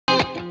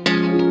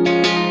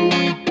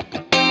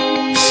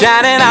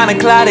shining on a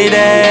cloudy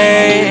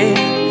day,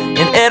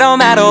 and it don't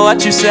matter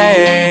what you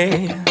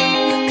say,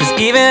 'cause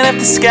even if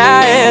the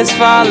sky is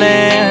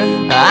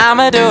falling,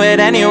 I'ma do it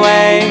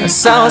anyway.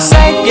 So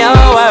save your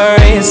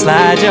worries,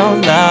 slide your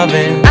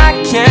loving. I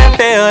can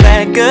feel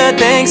that good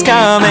things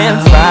coming.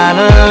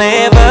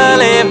 Finally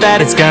believe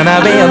that it's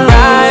gonna be a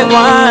bright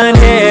one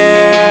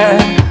here.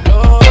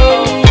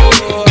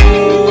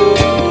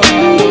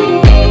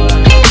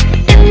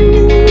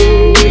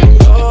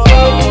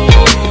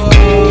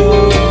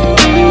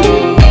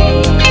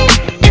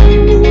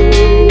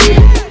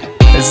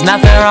 There's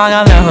nothing wrong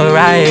on the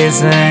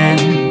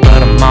horizon,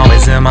 but I'm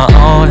always in my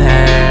own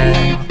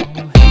head.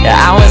 Yeah,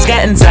 I was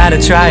getting tired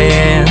of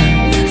trying,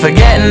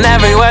 forgetting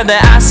every word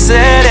that I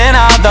said in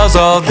all those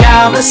old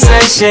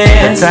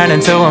conversations. Turn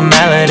into a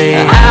melody.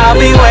 I'll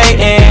be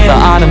waiting for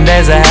autumn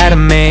days ahead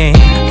of me.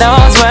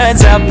 Those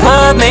words that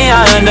put me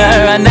under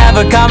are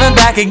never coming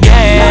back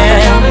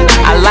again.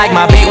 I like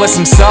my beat with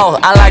some soul,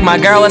 I like my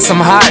girl with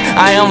some heart.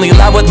 I only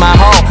love with my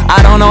whole,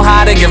 I don't know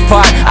how to give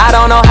part. I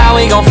don't know how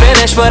we gon'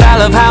 finish, but I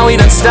love how we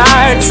done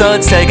start. So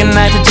let's take a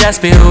night to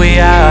just be who we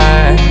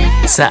are.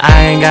 So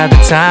I ain't got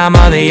the time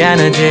or the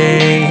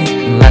energy,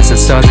 unless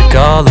it's towards a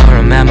goal or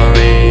a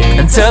memory,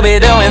 and to be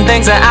doing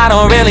things that I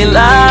don't really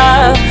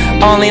love.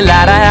 Only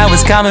light I had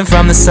was coming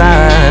from the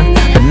sun,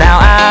 but now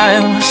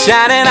I'm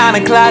shining on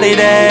a cloudy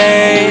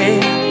day,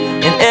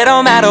 and it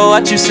don't matter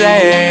what you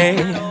say,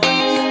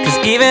 'cause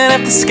even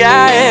if the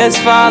sky is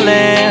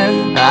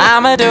falling,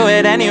 I'ma do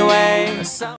it anyway.